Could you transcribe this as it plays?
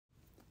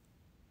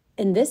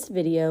In this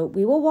video,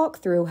 we will walk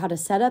through how to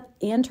set up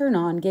and turn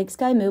on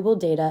GigSky mobile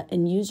data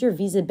and use your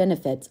Visa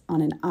benefits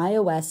on an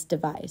iOS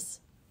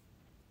device.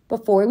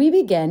 Before we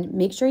begin,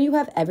 make sure you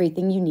have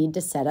everything you need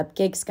to set up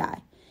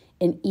GigSky: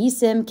 an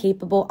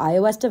eSIM-capable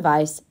iOS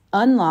device,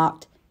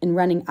 unlocked and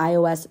running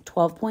iOS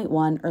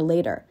 12.1 or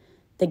later,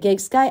 the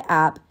GigSky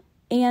app,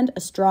 and a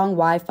strong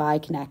Wi-Fi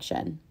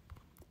connection.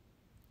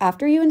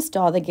 After you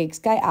install the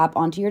GigSky app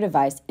onto your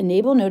device,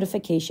 enable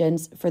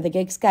notifications for the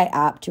GigSky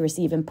app to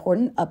receive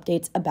important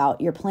updates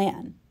about your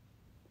plan.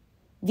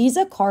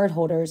 Visa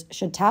cardholders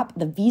should tap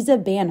the Visa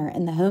banner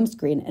in the home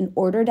screen in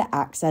order to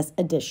access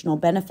additional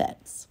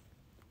benefits.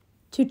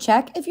 To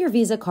check if your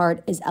Visa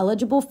card is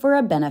eligible for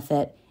a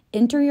benefit,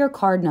 enter your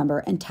card number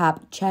and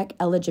tap Check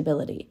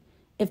Eligibility.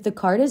 If the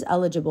card is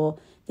eligible,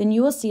 then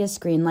you will see a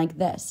screen like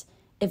this.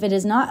 If it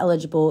is not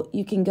eligible,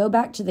 you can go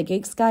back to the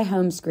GigSky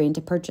home screen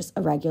to purchase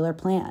a regular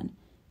plan.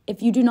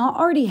 If you do not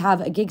already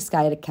have a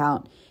GigSky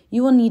account,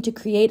 you will need to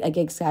create a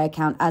GigSky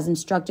account as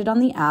instructed on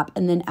the app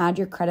and then add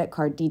your credit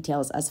card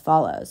details as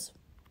follows.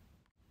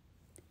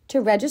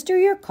 To register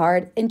your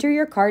card, enter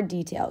your card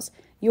details.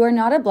 You are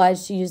not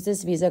obliged to use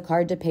this Visa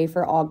card to pay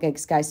for all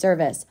GigSky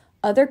service.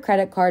 Other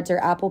credit cards or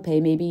Apple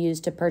Pay may be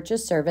used to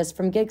purchase service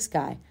from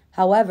GigSky.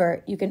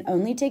 However, you can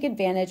only take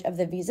advantage of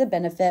the Visa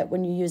benefit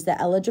when you use the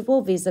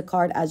eligible Visa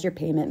card as your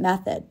payment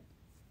method.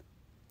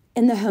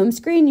 In the home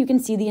screen, you can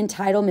see the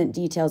entitlement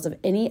details of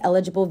any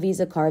eligible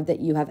Visa card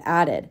that you have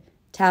added.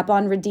 Tap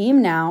on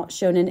Redeem Now,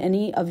 shown in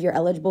any of your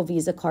eligible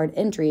Visa card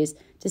entries,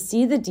 to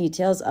see the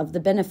details of the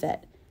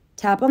benefit.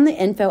 Tap on the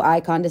info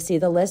icon to see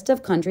the list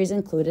of countries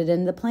included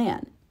in the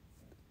plan.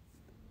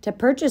 To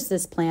purchase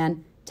this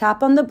plan,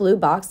 tap on the blue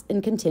box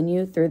and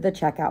continue through the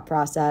checkout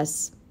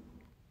process.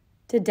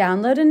 To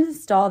download and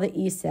install the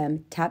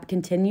eSIM, tap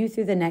Continue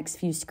through the next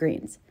few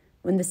screens.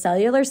 When the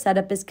cellular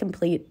setup is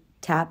complete,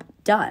 tap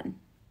Done.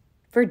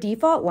 For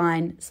default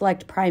line,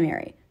 select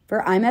Primary.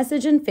 For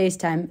iMessage and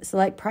FaceTime,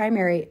 select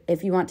Primary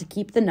if you want to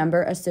keep the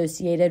number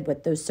associated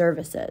with those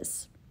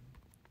services.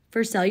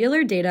 For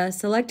cellular data,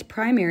 select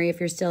Primary if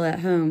you're still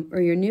at home,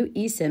 or your new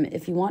eSIM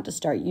if you want to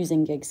start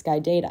using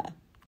GigSky data.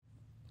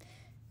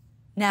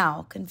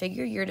 Now,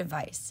 configure your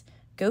device.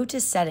 Go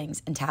to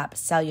Settings and tap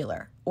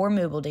Cellular or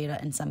Mobile Data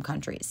in some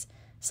countries.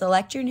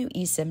 Select your new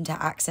eSIM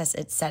to access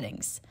its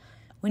settings.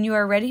 When you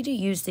are ready to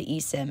use the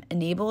eSIM,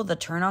 enable the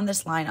Turn on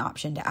this line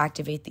option to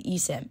activate the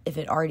eSIM if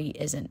it already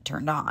isn't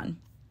turned on.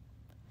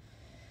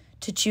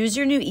 To choose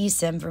your new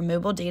eSIM for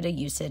mobile data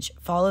usage,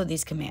 follow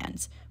these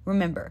commands.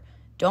 Remember,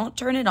 don't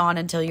turn it on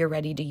until you're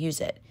ready to use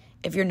it.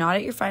 If you're not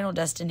at your final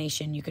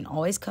destination, you can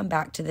always come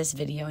back to this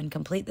video and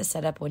complete the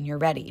setup when you're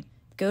ready.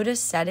 Go to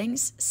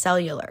Settings,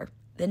 Cellular,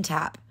 then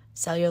tap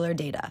Cellular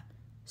Data.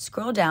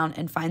 Scroll down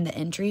and find the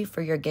entry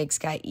for your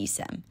GigSky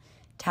eSIM.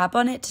 Tap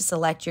on it to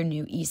select your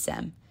new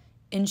eSIM.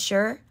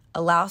 Ensure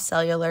Allow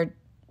Cellular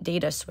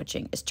Data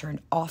Switching is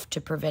turned off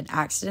to prevent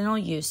accidental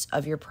use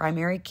of your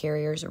primary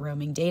carrier's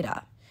roaming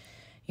data.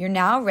 You're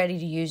now ready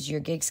to use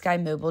your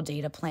GigSky mobile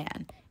data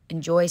plan.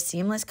 Enjoy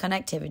seamless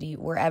connectivity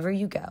wherever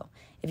you go.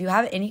 If you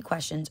have any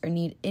questions or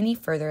need any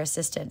further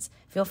assistance,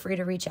 feel free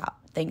to reach out.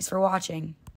 Thanks for watching.